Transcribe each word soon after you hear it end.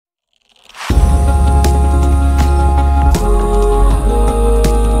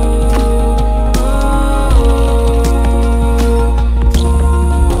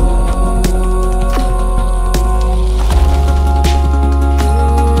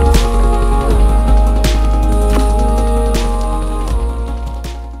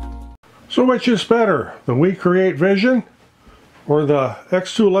which is better, the WeCreat Vision or the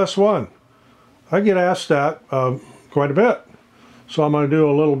xTool S1? I get asked that quite a bit. So I'm going to do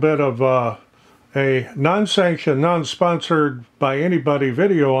a little bit of a non-sanctioned, non-sponsored by anybody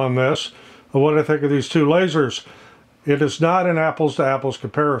video on this, of what I think of these two lasers. It is not an apples-to-apples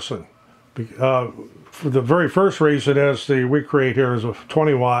comparison. For the very first reason is the WeCreat here is a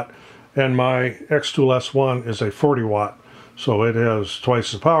 20 watt and my xTool S1 is a 40 watt. So it has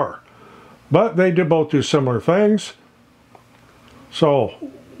twice the power. But they both do similar things. So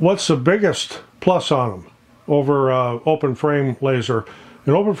what's the biggest plus on them over open frame laser?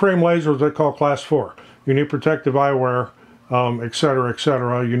 An open frame laser is they call class 4. You need protective eyewear, etc.,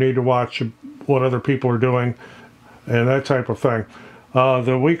 etc. You need to watch what other people are doing and that type of thing.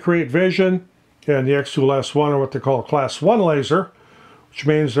 The WeCreat Vision and the xTool S1 are what they call a class 1 laser, which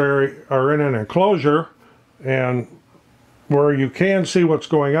means they are in an enclosure, and where you can see what's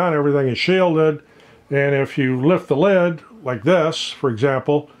going on, everything is shielded, and if you lift the lid like this, for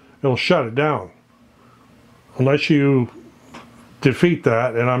example, it'll shut it down. Unless you defeat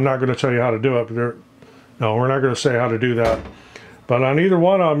that, and I'm not going to tell you how to do it, but no, we're not going to say how to do that. But on either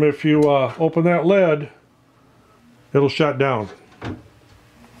one of them, if you open that lid, it'll shut down.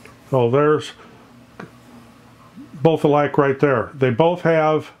 So there's both alike right there. They both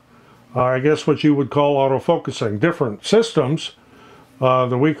have, I guess what you would call autofocusing. Different systems.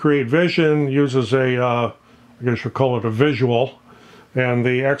 The WeCreat Vision uses a, I guess you call it a visual, and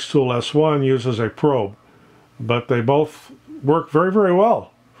the xTool S1 uses a probe. But they both work very, very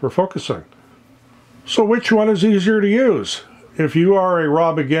well for focusing. So which one is easier to use? If you are a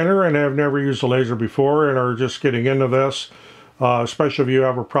raw beginner and have never used a laser before and are just getting into this, especially if you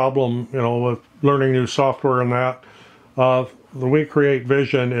have a problem, with learning new software and that, the WeCreat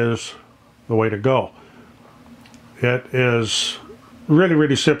Vision is the way to go. It is really,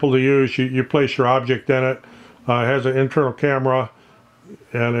 really simple to use. You place your object in it. It has an internal camera,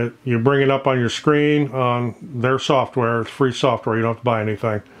 and you bring it up on your screen on their software. It's free software. You don't have to buy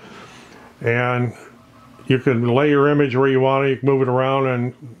anything. And you can lay your image where you want it. You can move it around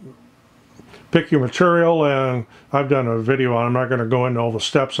and pick your material. And I've done a video on it. I'm not going to go into all the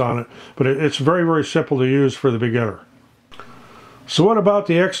steps on it, but it's very, very simple to use for the beginner. So what about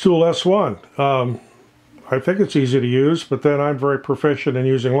the xTool S1? I think it's easy to use, but then I'm very proficient in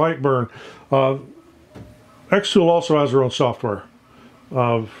using Lightburn. xTool also has their own software.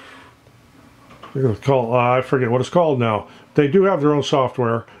 I forget what it's called now. They do have their own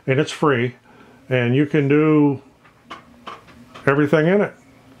software, and it's free, and you can do everything in it,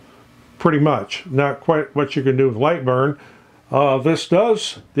 pretty much. Not quite what you can do with Lightburn. The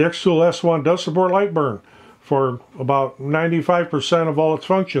xTool S1 does support Lightburn for about 95% of all its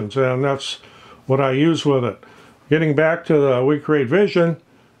functions, and that's what I use with it. Getting back to the WeCreat Vision,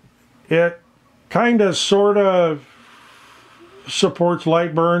 it kind of, sort of supports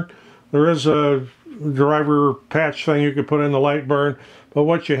Lightburn. There is a driver patch thing you can put in the Lightburn, but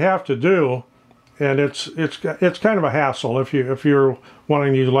what you have to do, and it's kind of a hassle if you're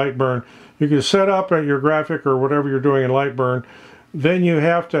wanting to use Lightburn. You can set up at your graphic or whatever you're doing in Lightburn. Then you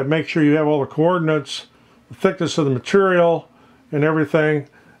have to make sure you have all the coordinates, the thickness of the material, and everything,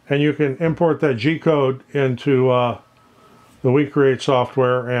 and you can import that G-code into the WeCreat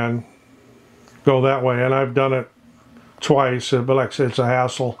software and go that way. And I've done it twice, but like I said, it's a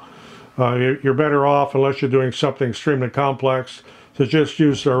hassle. You're better off, unless you're doing something extremely complex, to just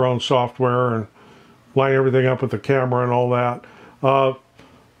use their own software and line everything up with the camera and all that. The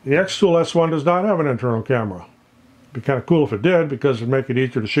xTool S1 does not have an internal camera. It'd be kind of cool if it did, because it'd make it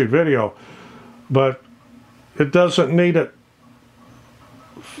easier to shoot video. But it doesn't need it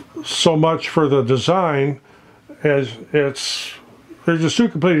so much for the design, as they're just two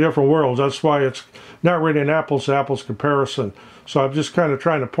completely different worlds. That's why it's not really an apples-to-apples comparison. So I'm just kind of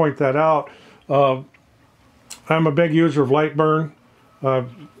trying to point that out. I'm a big user of Lightburn.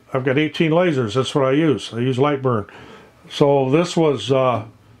 I've got 18 lasers. That's what I use. I use Lightburn. So this was a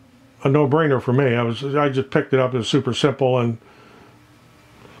no-brainer for me. I just picked it up. It was super simple, and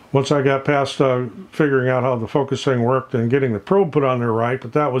once I got past figuring out how the focusing worked and getting the probe put on there right,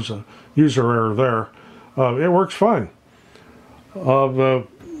 but that was a user error there. It works fine. The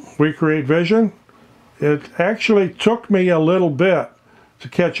WeCreat Vision, it actually took me a little bit to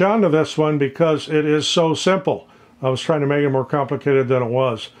catch on to this one because it is so simple. I was trying to make it more complicated than it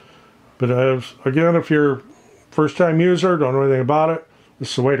was. But again, if you're a first-time user, don't know anything about it,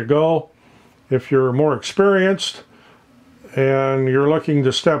 this is the way to go. If you're more experienced and you're looking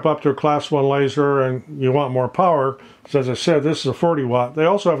to step up to a class 1 laser and you want more power, because as I said, this is a 40 watt. They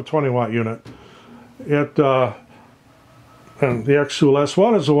also have a 20 watt unit. And the xTool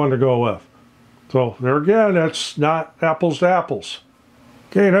S1 is the one to go with. So there again, it's not apples to apples.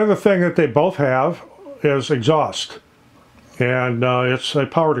 Okay, another thing that they both have is exhaust. And it's a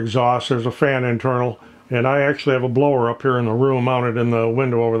powered exhaust. There's a fan internal. And I actually have a blower up here in the room mounted in the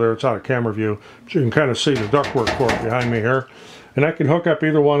window over there. It's out of camera view. But you can kind of see the ductwork for it behind me here. And I can hook up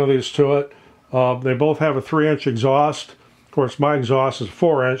either one of these to it. They both have a 3-inch exhaust. Of course, my exhaust is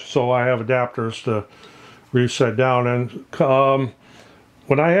 4-inch, so I have adapters to reset down. And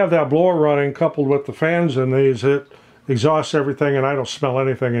when I have that blower running coupled with the fans in these, it exhausts everything and I don't smell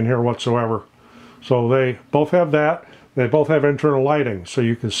anything in here whatsoever. So they both have that. They both have internal lighting, so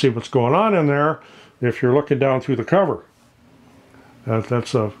you can see what's going on in there if you're looking down through the cover.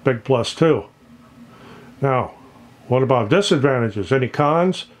 That's a big plus too. Now, what about disadvantages? Any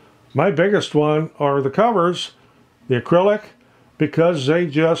cons? My biggest one are the covers, the acrylic, because they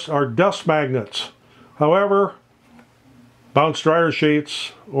just are dust magnets. However, bounce dryer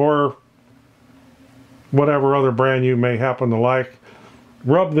sheets or whatever other brand you may happen to like,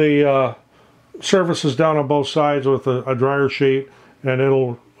 rub the surfaces down on both sides with a dryer sheet and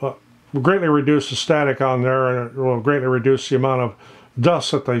it'll greatly reduce the static on there, and it will greatly reduce the amount of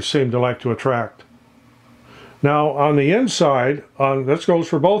dust that they seem to like to attract. Now on the inside, this goes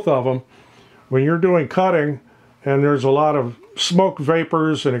for both of them, when you're doing cutting and there's a lot of smoke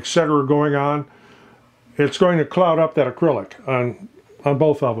vapors and etc. going on, it's going to cloud up that acrylic on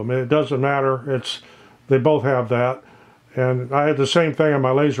both of them. It doesn't matter. They both have that. And I had the same thing on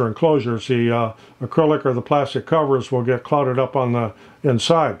my laser enclosures. The acrylic or the plastic covers will get clouded up on the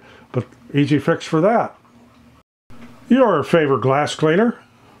inside. But easy fix for that. Your favorite glass cleaner.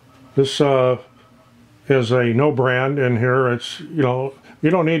 This is a no brand in here. It's, you know, you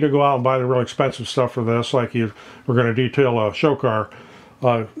don't need to go out and buy the real expensive stuff for this like you were going to detail a show car.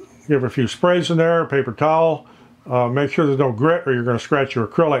 Give a few sprays in there, paper towel. Make sure there's no grit or you're going to scratch your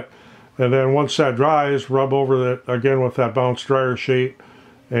acrylic. And then once that dries, rub over it again with that bounce dryer sheet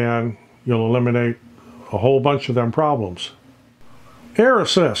and you'll eliminate a whole bunch of them problems. Air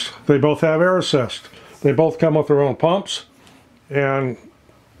assist. They both have air assist. They both come with their own pumps, and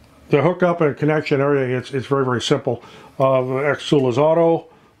the hookup and connection, everything, it's very, very simple. The xTool is auto.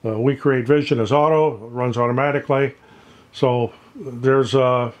 The WeCreat Vision is auto. It runs automatically. So there's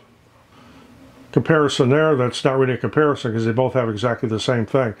a comparison there that's not really a comparison because they both have exactly the same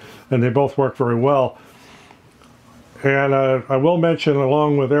thing, and they both work very well. And I will mention,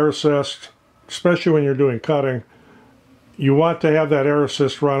 along with air assist, especially when you're doing cutting, you want to have that air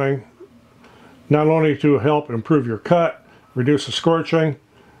assist running not only to help improve your cut, reduce the scorching,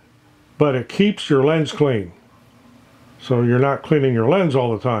 but it keeps your lens clean. So you're not cleaning your lens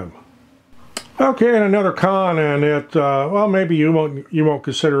all the time. Okay, and another con, and well, maybe you won't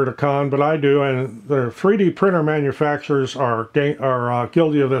consider it a con, but I do, and the 3D printer manufacturers are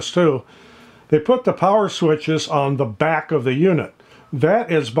guilty of this too. They put the power switches on the back of the unit.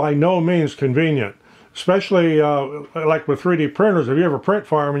 That is by no means convenient, especially like with 3D printers. If you have a print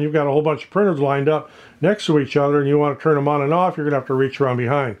farm and you've got a whole bunch of printers lined up next to each other and you want to turn them on and off, you're going to have to reach around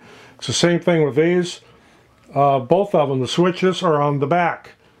behind. It's the same thing with these. Both of them, the switches are on the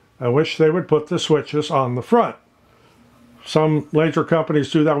back. I wish they would put the switches on the front. Some laser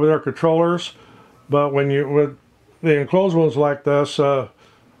companies do that with their controllers, but with the enclosed ones like this, I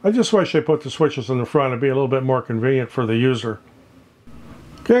just wish they put the switches in the front. It'd be a little bit more convenient for the user.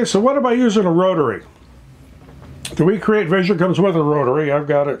 Okay, so what about using a rotary? The WeCreat Vision comes with a rotary. I've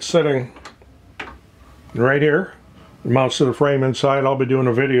got it sitting right here. It mounts to the frame inside. I'll be doing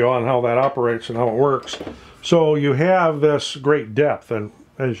a video on how that operates and how it works. So you have this great depth, and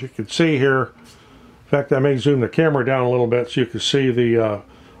as you can see here, in fact I may zoom the camera down a little bit so you can see the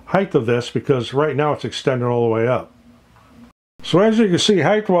height of this, because right now it's extended all the way up. So as you can see,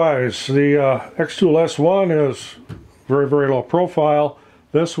 height-wise, the xTool S1 is very, very low profile.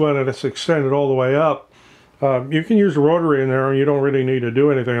 This one, it's extended all the way up. You can use a rotary in there and you don't really need to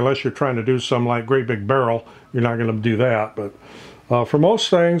do anything unless you're trying to do some like great big barrel. You're not going to do that, but for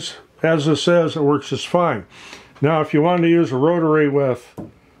most things, as this is, it works just fine. Now if you wanted to use a rotary with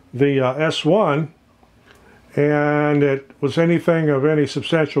the S1 and it was anything of any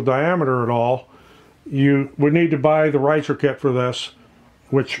substantial diameter at all, you would need to buy the riser kit for this,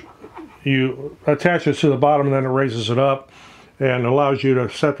 which you attach it to the bottom and then it raises it up and allows you to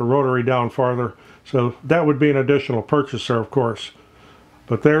set the rotary down farther. So that would be an additional purchase there, of course.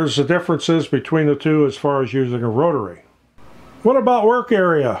 But there's the differences between the two as far as using a rotary. What about work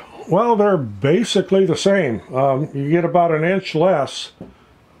area? Well, they're basically the same. You get about an inch less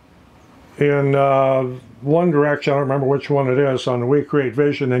in one direction. I don't remember which one it is on the WeCreat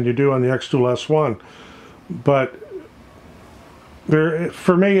Vision than you do on the xTool S1. But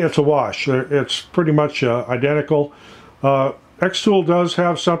For me, it's a wash. It's pretty much identical. xTool does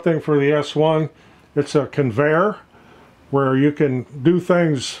have something for the S1. It's a conveyor where you can do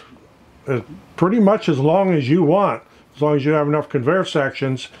things pretty much as long as you want, as long as you have enough conveyor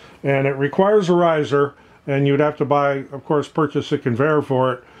sections, and it requires a riser, and you'd have to buy, of course, purchase a conveyor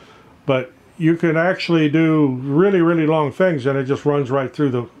for it, but you can actually do really, really long things, and it just runs right through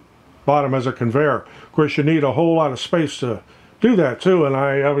the bottom as a conveyor. Of course, you need a whole lot of space to do that too, and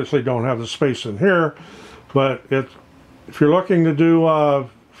I obviously don't have the space in here, but if you're looking to do,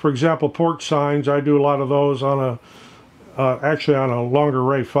 for example, port signs, I do a lot of those on actually on a longer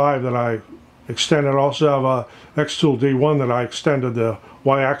Ray 5 that I extended. I also have a xTool D1 that I extended the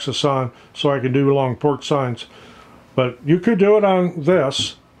Y-axis on so I can do long port signs. But you could do it on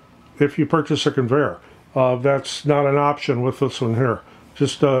this if you purchase a conveyor. That's not an option with this one here.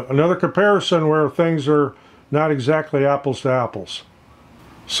 Just another comparison where things are not exactly apples to apples.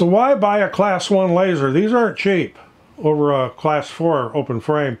 So why buy a Class 1 laser? These aren't cheap over a Class 4 open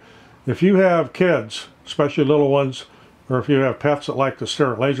frame. If you have kids, especially little ones, or if you have pets that like to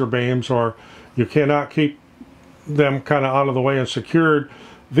stare at laser beams, or you cannot keep them kind of out of the way and secured,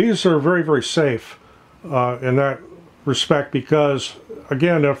 these are very, very safe in that respect, because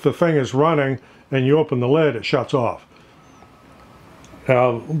again, if the thing is running and you open the lid, it shuts off.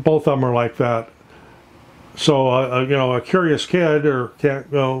 Both of them are like that. So you know, a curious kid can't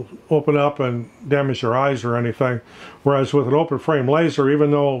open up and damage their eyes or anything. Whereas with an open frame laser,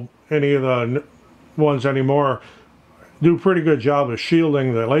 even though any of the ones anymore do a pretty good job of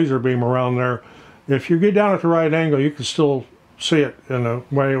shielding the laser beam around there, if you get down at the right angle, you can still see it in a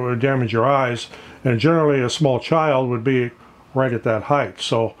way it would damage your eyes. And generally, a small child would be right at that height.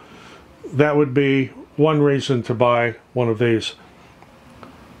 So that would be one reason to buy one of these.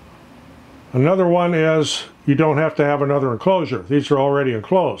 Another one is you don't have to have another enclosure. These are already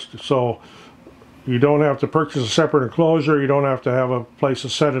enclosed, so you don't have to purchase a separate enclosure. You don't have to have a place to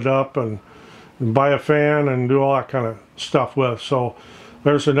set it up and buy a fan and do all that kind of stuff with. So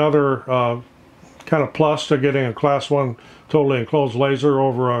there's another kind of plus to getting a Class 1 totally enclosed laser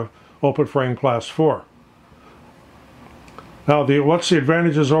over a open frame Class 4. Now, what's the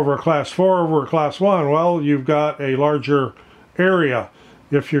advantages over a Class 4 over a Class 1? Well, you've got a larger area.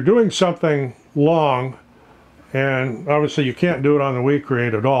 If you're doing something long, and obviously you can't do it on the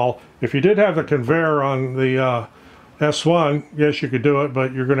WeCreat at all. If you did have the conveyor on the S1, yes, you could do it,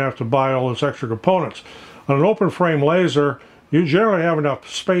 but you're going to have to buy all those extra components. On an open frame laser, you generally have enough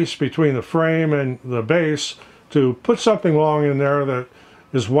space between the frame and the base to put something long in there that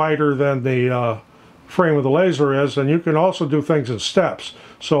is wider than the frame of the laser is, and you can also do things in steps.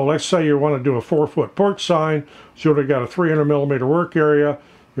 So let's say you want to do a 4-foot port sign, so you've already got a 300mm work area,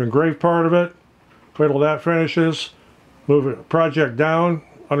 you engrave part of it, wait till that finishes, move the project down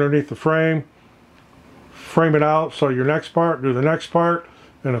underneath the frame it out, so your next part, do the next part,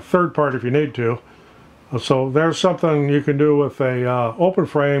 and a third part if you need to. So there's something you can do with a open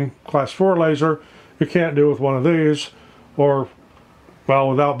frame Class 4 laser you can't do with one of these, or, well,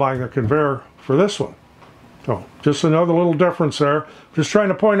 without buying a conveyor for this one. So just another little difference there. Just trying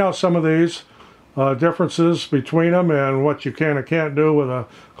to point out some of these differences between them and what you can and can't do with a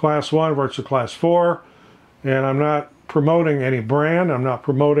Class 1 versus a Class 4. And I'm not promoting any brand. I'm not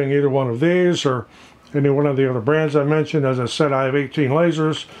promoting either one of these or any one of the other brands I mentioned. As I said, I have 18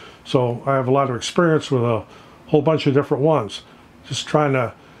 lasers, so I have a lot of experience with a whole bunch of different ones. Just trying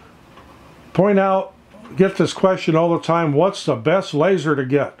to point out, get this question all the time, what's the best laser to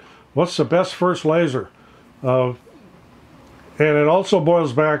get? What's the best first laser? And it also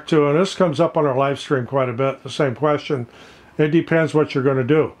boils back to, and this comes up on our live stream quite a bit, the same question. It depends what you're going to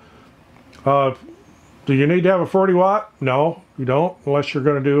do. Do you need to have a 40 watt? No, you don't, unless you're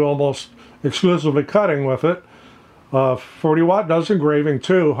going to do almost exclusively cutting with it. 40 watt does engraving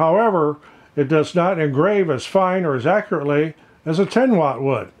too. However, it does not engrave as fine or as accurately as a 10 watt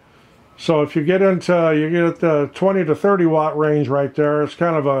would. So if you get at the 20 to 30 watt range right there, it's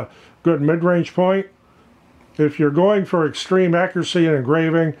kind of a good mid-range point. If you're going for extreme accuracy in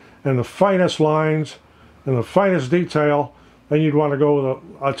engraving and the finest lines and the finest detail, then you'd want to go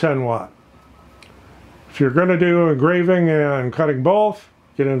with a 10 watt. If you're going to do engraving and cutting both,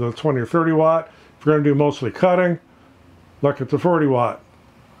 get into the 20 or 30 watt. If you're going to do mostly cutting, look at the 40 watt.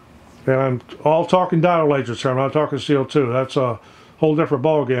 And I'm all talking diode lasers here. I'm not talking CO2. That's a whole different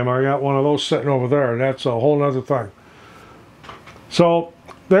ball game. I got one of those sitting over there, and that's a whole other thing. So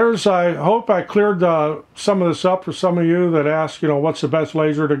I hope I cleared some of this up for some of you that ask, what's the best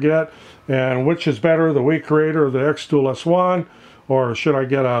laser to get and which is better, the WeCreat or the xTool S1, or should I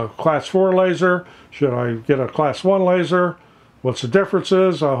get a Class 4 laser? Should I get a Class 1 laser? what's the difference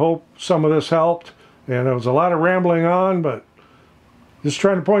is. I hope some of this helped. And it was a lot of rambling on, but just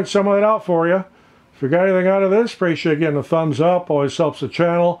trying to point some of it out for you. If you got anything out of this, appreciate getting a thumbs up. Always helps the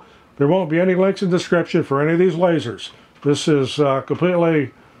channel. There won't be any links in the description for any of these lasers. This is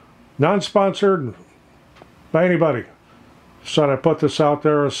completely non-sponsored by anybody. Just thought I'd put this out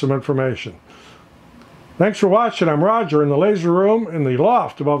there as some information. Thanks for watching. I'm Roger in the laser room in the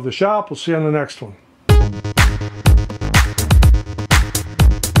loft above the shop. We'll see you on the next one.